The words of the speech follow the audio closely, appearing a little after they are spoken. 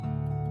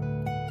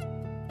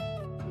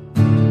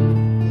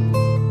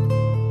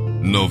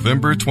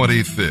November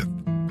 25th.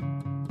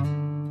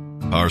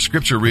 Our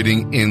scripture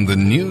reading in the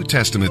New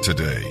Testament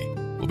today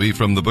will be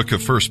from the book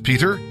of 1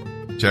 Peter,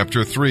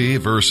 chapter 3,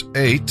 verse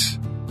 8.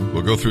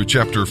 We'll go through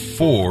chapter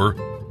 4,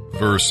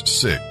 verse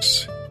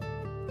 6.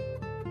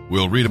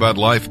 We'll read about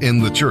life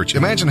in the church.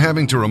 Imagine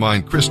having to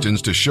remind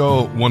Christians to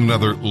show one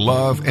another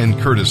love and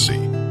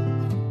courtesy.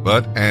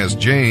 But as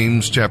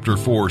James chapter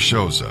 4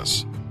 shows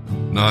us,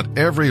 not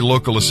every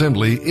local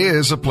assembly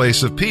is a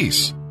place of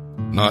peace.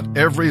 Not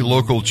every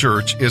local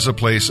church is a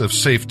place of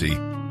safety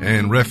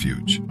and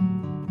refuge.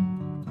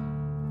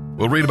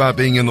 We'll read about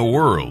being in the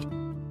world.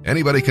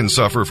 Anybody can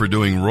suffer for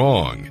doing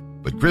wrong,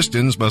 but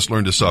Christians must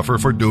learn to suffer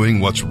for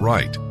doing what's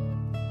right.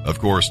 Of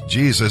course,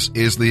 Jesus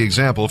is the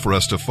example for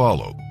us to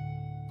follow.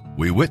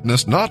 We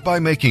witness not by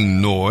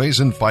making noise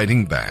and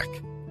fighting back,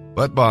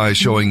 but by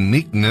showing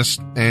meekness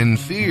and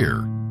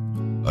fear.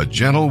 A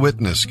gentle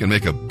witness can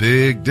make a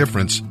big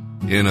difference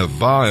in a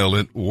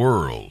violent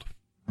world.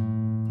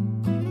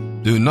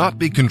 Do not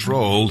be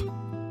controlled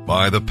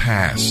by the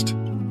past.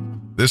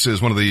 This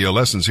is one of the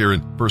lessons here in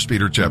 1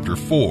 Peter chapter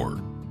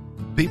 4.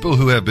 People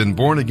who have been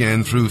born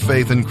again through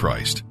faith in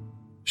Christ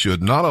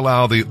should not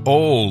allow the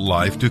old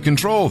life to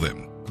control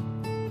them.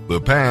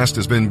 The past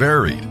has been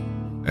buried,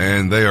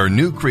 and they are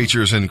new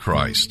creatures in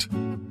Christ.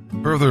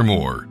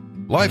 Furthermore,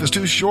 life is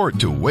too short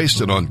to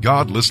waste it on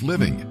godless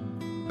living,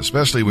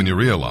 especially when you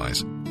realize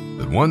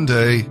that one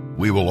day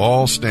we will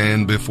all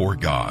stand before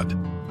God.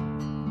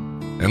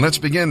 And let's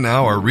begin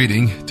now our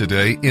reading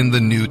today in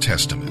the New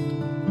Testament.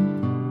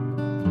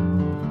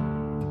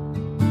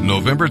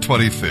 November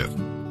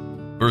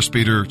 25th, 1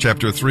 Peter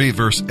chapter 3,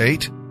 verse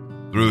 8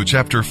 through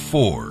chapter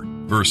 4,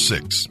 verse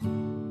 6.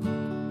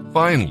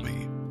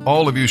 Finally,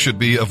 all of you should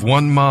be of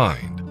one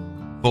mind,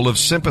 full of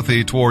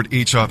sympathy toward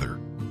each other,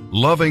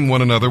 loving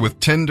one another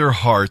with tender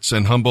hearts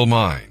and humble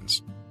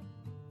minds.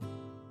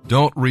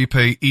 Don't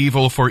repay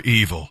evil for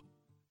evil.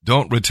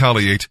 Don't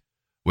retaliate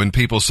when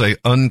people say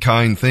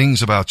unkind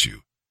things about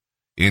you.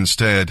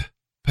 Instead,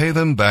 pay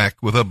them back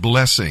with a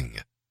blessing.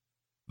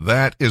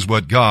 That is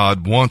what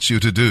God wants you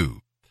to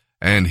do,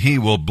 and He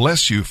will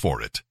bless you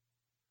for it.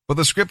 For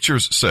the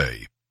scriptures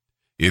say,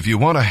 if you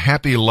want a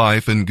happy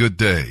life and good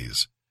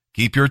days,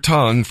 keep your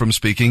tongue from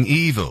speaking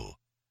evil,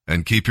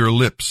 and keep your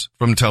lips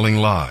from telling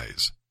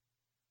lies.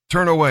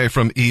 Turn away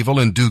from evil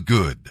and do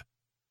good.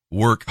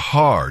 Work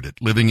hard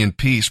at living in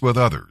peace with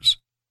others.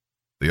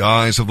 The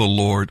eyes of the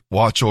Lord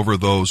watch over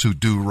those who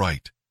do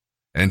right,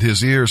 and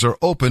His ears are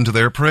open to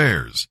their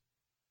prayers.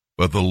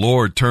 But the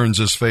Lord turns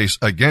His face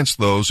against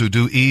those who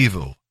do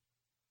evil.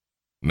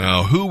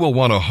 Now, who will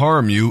want to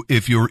harm you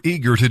if you're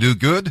eager to do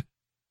good?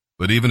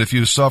 But even if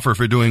you suffer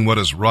for doing what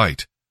is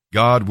right,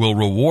 God will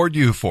reward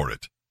you for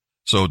it.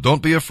 So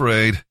don't be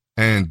afraid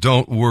and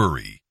don't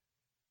worry.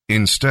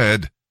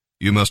 Instead,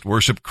 you must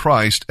worship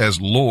Christ as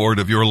Lord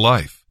of your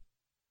life.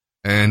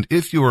 And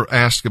if you are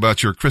asked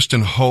about your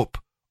Christian hope,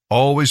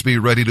 always be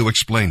ready to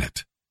explain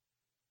it.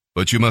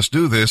 But you must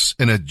do this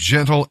in a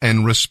gentle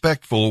and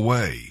respectful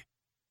way.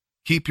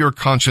 Keep your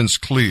conscience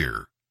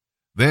clear.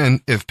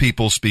 Then, if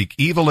people speak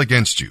evil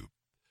against you,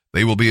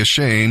 they will be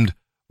ashamed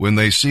when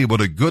they see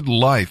what a good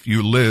life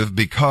you live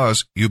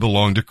because you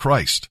belong to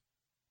Christ.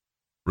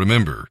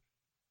 Remember,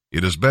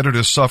 it is better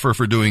to suffer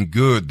for doing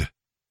good,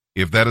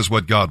 if that is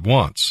what God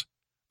wants,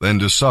 than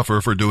to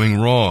suffer for doing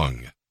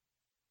wrong.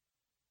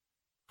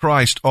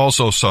 Christ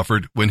also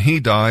suffered when He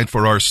died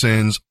for our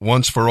sins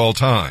once for all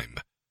time.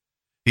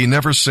 He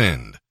never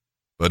sinned,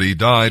 but He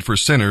died for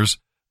sinners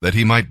that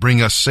He might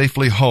bring us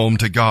safely home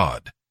to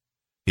God.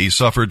 He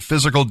suffered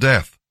physical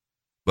death,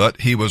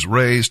 but He was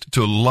raised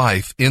to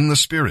life in the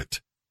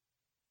Spirit.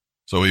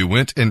 So He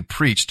went and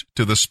preached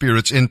to the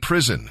spirits in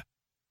prison,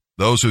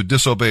 those who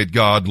disobeyed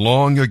God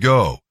long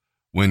ago,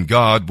 when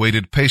God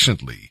waited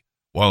patiently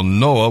while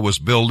Noah was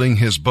building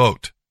his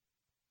boat.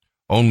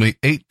 Only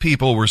 8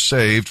 people were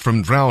saved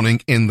from drowning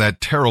in that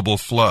terrible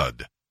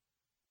flood.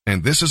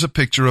 And this is a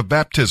picture of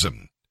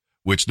baptism,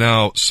 which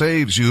now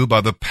saves you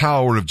by the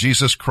power of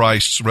Jesus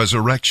Christ's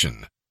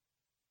resurrection.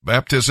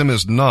 Baptism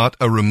is not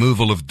a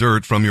removal of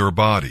dirt from your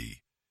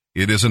body.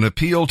 It is an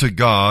appeal to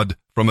God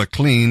from a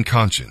clean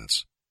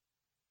conscience.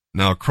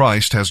 Now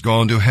Christ has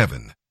gone to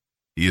heaven.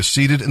 He is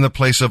seated in the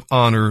place of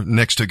honor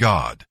next to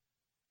God,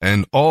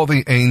 and all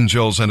the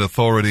angels and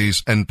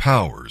authorities and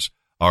powers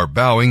are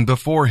bowing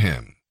before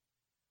Him.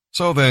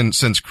 So then,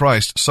 since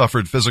Christ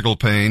suffered physical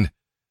pain,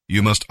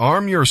 you must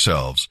arm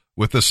yourselves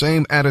with the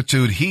same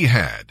attitude He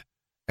had,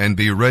 and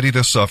be ready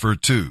to suffer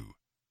too.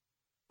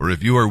 For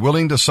if you are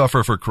willing to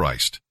suffer for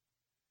Christ,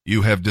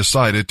 you have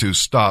decided to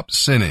stop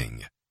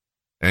sinning,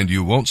 and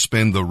you won't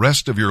spend the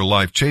rest of your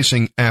life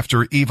chasing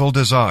after evil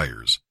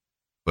desires,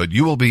 but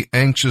you will be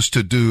anxious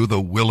to do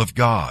the will of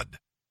God.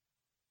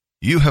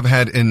 You have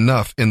had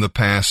enough in the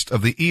past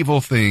of the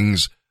evil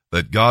things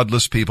that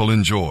godless people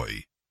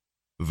enjoy.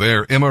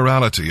 Their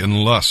immorality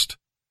and lust,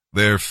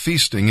 their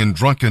feasting and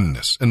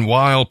drunkenness and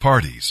wild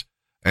parties,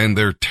 and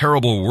their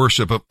terrible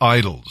worship of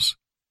idols.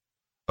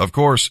 Of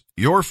course,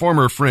 your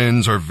former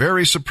friends are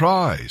very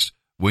surprised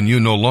when you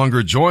no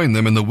longer join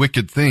them in the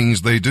wicked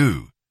things they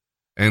do,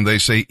 and they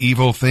say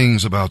evil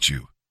things about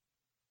you.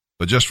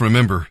 But just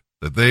remember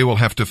that they will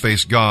have to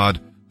face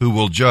God, who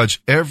will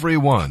judge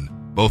everyone,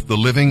 both the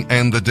living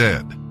and the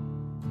dead.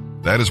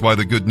 That is why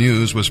the good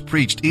news was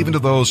preached even to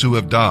those who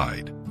have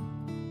died,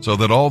 so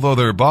that although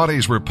their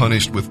bodies were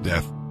punished with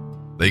death,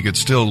 they could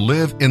still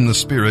live in the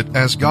Spirit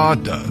as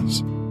God does.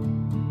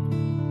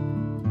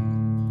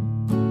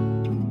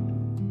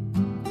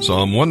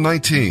 Psalm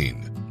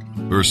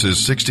 119,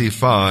 verses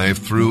 65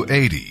 through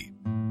 80.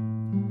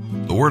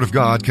 The Word of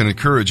God can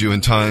encourage you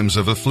in times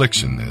of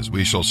affliction, as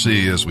we shall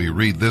see as we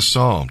read this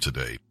psalm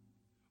today.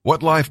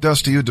 What life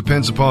does to you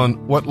depends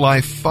upon what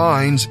life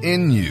finds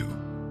in you.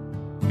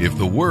 If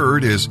the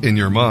Word is in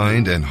your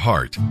mind and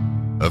heart,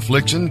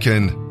 affliction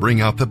can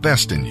bring out the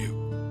best in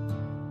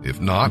you.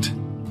 If not,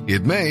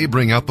 it may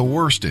bring out the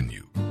worst in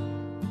you.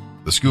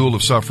 The school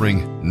of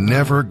suffering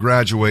never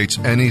graduates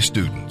any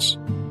students,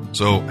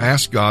 so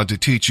ask God to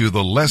teach you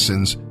the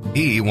lessons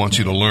He wants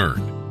you to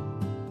learn.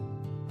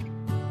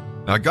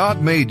 Now,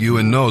 God made you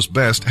and knows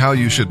best how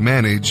you should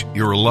manage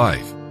your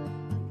life.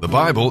 The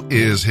Bible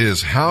is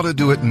His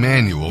how-to-do-it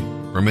manual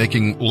for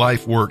making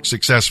life work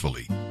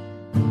successfully.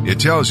 It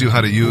tells you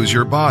how to use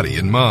your body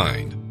and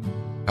mind,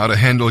 how to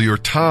handle your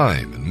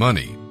time and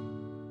money,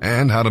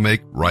 and how to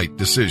make right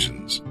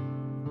decisions.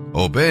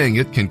 Obeying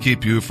it can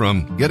keep you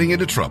from getting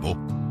into trouble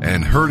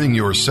and hurting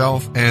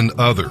yourself and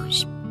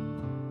others.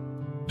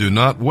 Do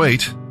not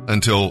wait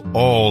until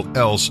all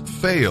else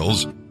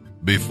fails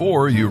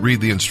before you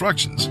read the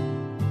instructions.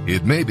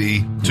 It may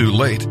be too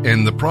late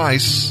and the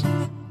price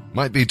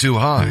might be too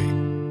high.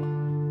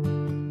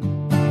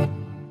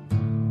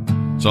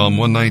 Psalm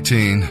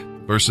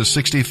 119, verses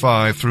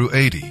 65 through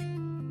 80.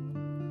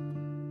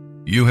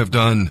 You have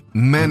done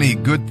many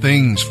good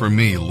things for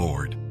me,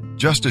 Lord,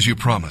 just as you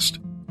promised.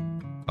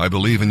 I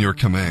believe in your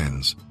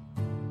commands.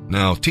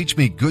 Now teach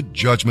me good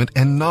judgment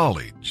and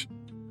knowledge.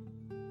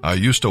 I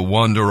used to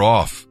wander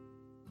off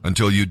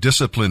until you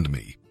disciplined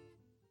me,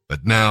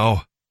 but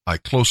now I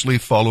closely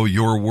follow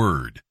your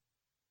word.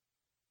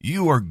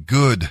 You are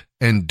good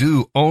and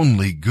do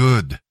only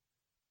good.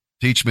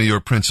 Teach me your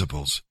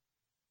principles.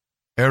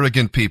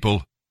 Arrogant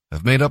people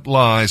have made up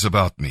lies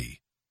about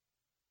me,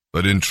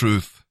 but in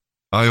truth,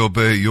 I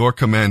obey your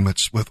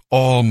commandments with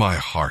all my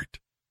heart.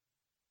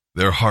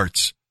 Their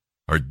hearts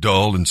are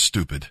dull and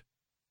stupid,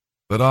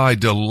 but I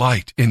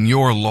delight in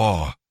your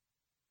law.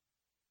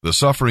 The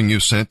suffering you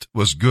sent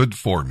was good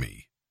for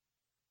me,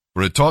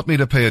 for it taught me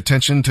to pay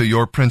attention to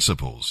your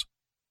principles.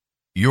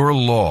 Your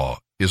law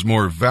is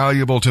more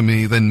valuable to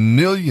me than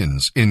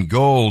millions in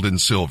gold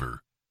and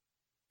silver.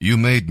 You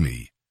made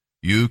me.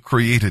 You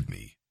created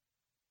me.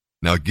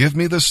 Now give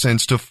me the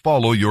sense to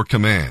follow your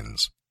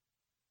commands.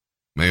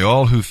 May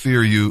all who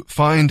fear you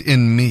find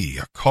in me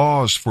a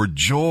cause for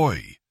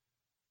joy,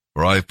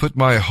 for I have put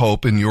my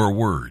hope in your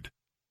word.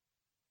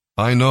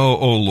 I know,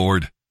 O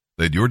Lord,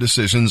 that your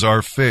decisions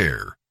are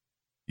fair.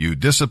 You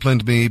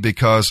disciplined me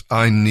because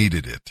I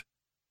needed it.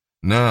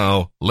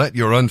 Now let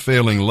your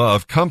unfailing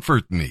love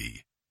comfort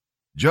me,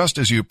 just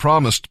as you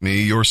promised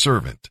me, your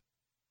servant.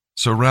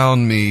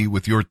 Surround me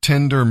with your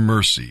tender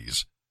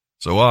mercies,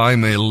 so I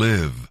may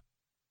live,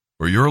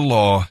 for your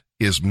law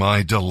is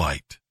my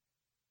delight.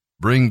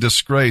 Bring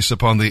disgrace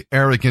upon the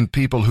arrogant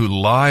people who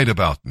lied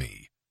about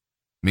me.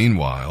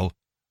 Meanwhile,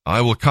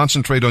 I will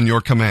concentrate on your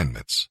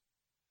commandments.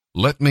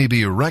 Let me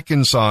be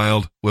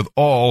reconciled with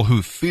all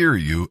who fear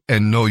you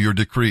and know your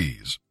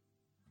decrees.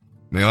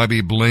 May I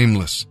be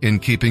blameless in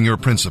keeping your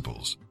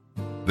principles.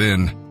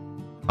 Then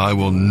I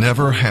will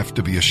never have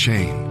to be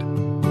ashamed.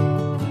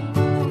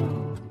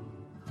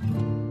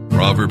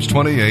 Proverbs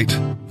 28,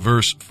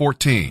 verse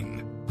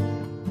 14.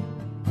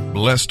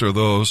 Blessed are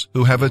those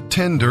who have a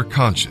tender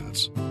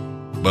conscience,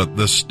 but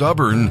the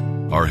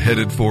stubborn are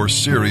headed for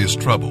serious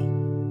trouble.